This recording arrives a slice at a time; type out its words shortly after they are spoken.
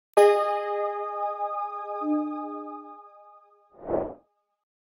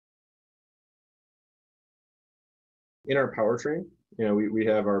in our powertrain, we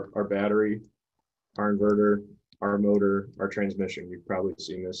have our battery, our inverter, our motor, our transmission. You've probably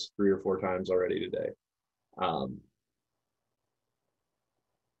seen this 3 or 4 times already today.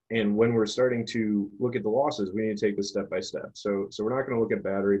 And when we're starting to look at the losses, we need to take this step by step. So we're not going to look at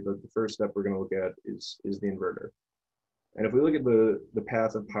battery, but the first step we're going to look at is the inverter. And if we look at the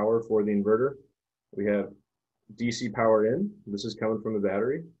path of power for the inverter, we have DC power in. This is coming from the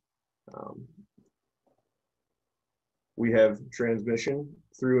battery. We have transmission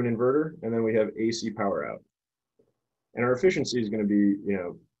through an inverter, and then we have AC power out. And our efficiency is going to be,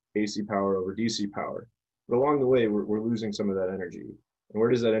 AC power over DC power. But along the way, we're losing some of that energy. And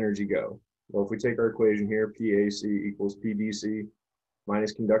where does that energy go? Well, if we take our equation here, PAC equals PDC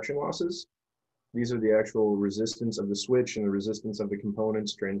minus conduction losses, these are the actual resistance of the switch and the resistance of the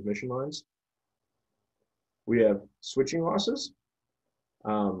components, transmission lines. We have switching losses.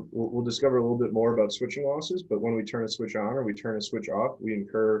 We'll discover a little bit more about switching losses, but when we turn a switch on or we turn a switch off, we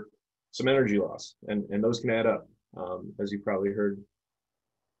incur some energy loss, and those can add up. As you probably heard,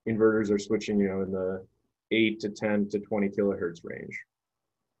 inverters are switching, in the 8 to 10 to 20 kilohertz range.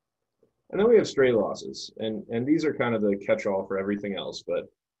 And then we have stray losses, and these are kind of the catch-all for everything else,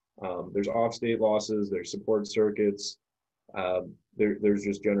 but there's off-state losses, there's support circuits, there's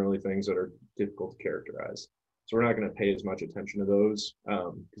just generally things that are difficult to characterize. So we're not going to pay as much attention to those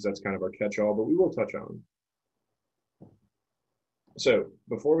because that's kind of our catch-all, but we will touch on them. So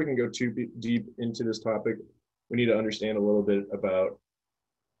before we can go too deep into this topic, we need to understand a little bit about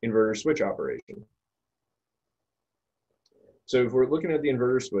inverter switch operation. So if we're looking at the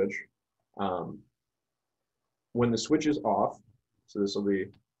inverter switch, when the switch is off, so this will be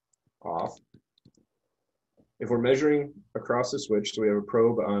off. If we're measuring across the switch, so we have a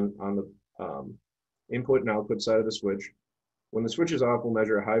probe on the input and output side of the switch. When the switch is off, we'll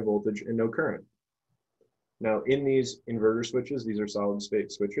measure a high voltage and no current. Now in these inverter switches, these are solid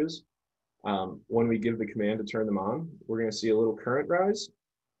state switches. When we give the command to turn them on, we're going to see a little current rise.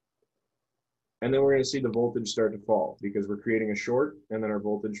 And then we're going to see the voltage start to fall because we're creating a short, and then our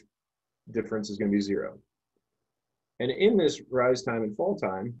voltage difference is going to be 0. And in this rise time and fall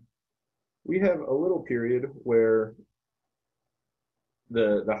time, we have a little period where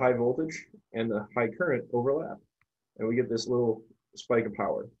the high voltage and the high current overlap, and we get this little spike of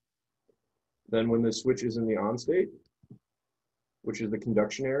power. Then when the switch is in the on state, which is the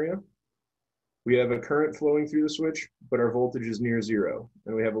conduction area, we have a current flowing through the switch, but our voltage is near 0,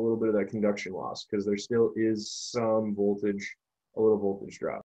 and we have a little bit of that conduction loss because there still is some voltage, a little voltage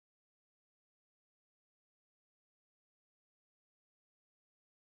drop.